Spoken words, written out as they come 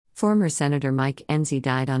Former Senator Mike Enzi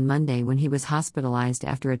died on Monday when he was hospitalized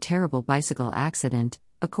after a terrible bicycle accident,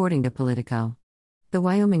 according to Politico. The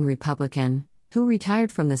Wyoming Republican, who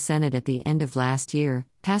retired from the Senate at the end of last year,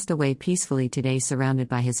 passed away peacefully today surrounded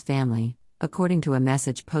by his family, according to a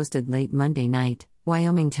message posted late Monday night,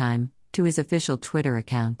 Wyoming time, to his official Twitter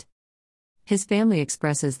account. His family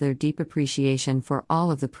expresses their deep appreciation for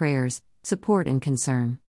all of the prayers, support and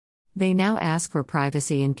concern. They now ask for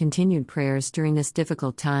privacy and continued prayers during this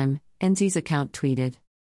difficult time, Enzi's account tweeted.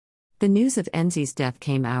 The news of Enzi's death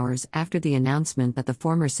came hours after the announcement that the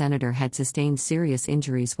former senator had sustained serious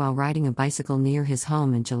injuries while riding a bicycle near his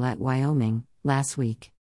home in Gillette, Wyoming, last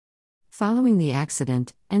week. Following the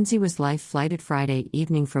accident, Enzi was life-flighted Friday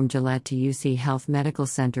evening from Gillette to UC Health Medical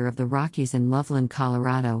Center of the Rockies in Loveland,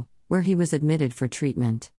 Colorado, where he was admitted for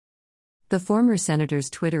treatment. The former senator's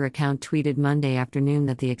Twitter account tweeted Monday afternoon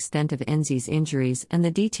that the extent of Enzi's injuries and the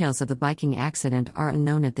details of the biking accident are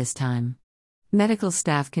unknown at this time. Medical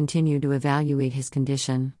staff continue to evaluate his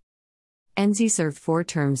condition. Enzi served 4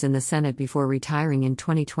 terms in the Senate before retiring in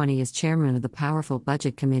 2020 as chairman of the powerful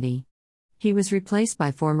Budget Committee. He was replaced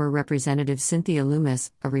by former Representative Cynthia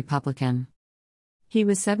Lummis, a Republican. He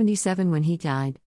was 77 when he died.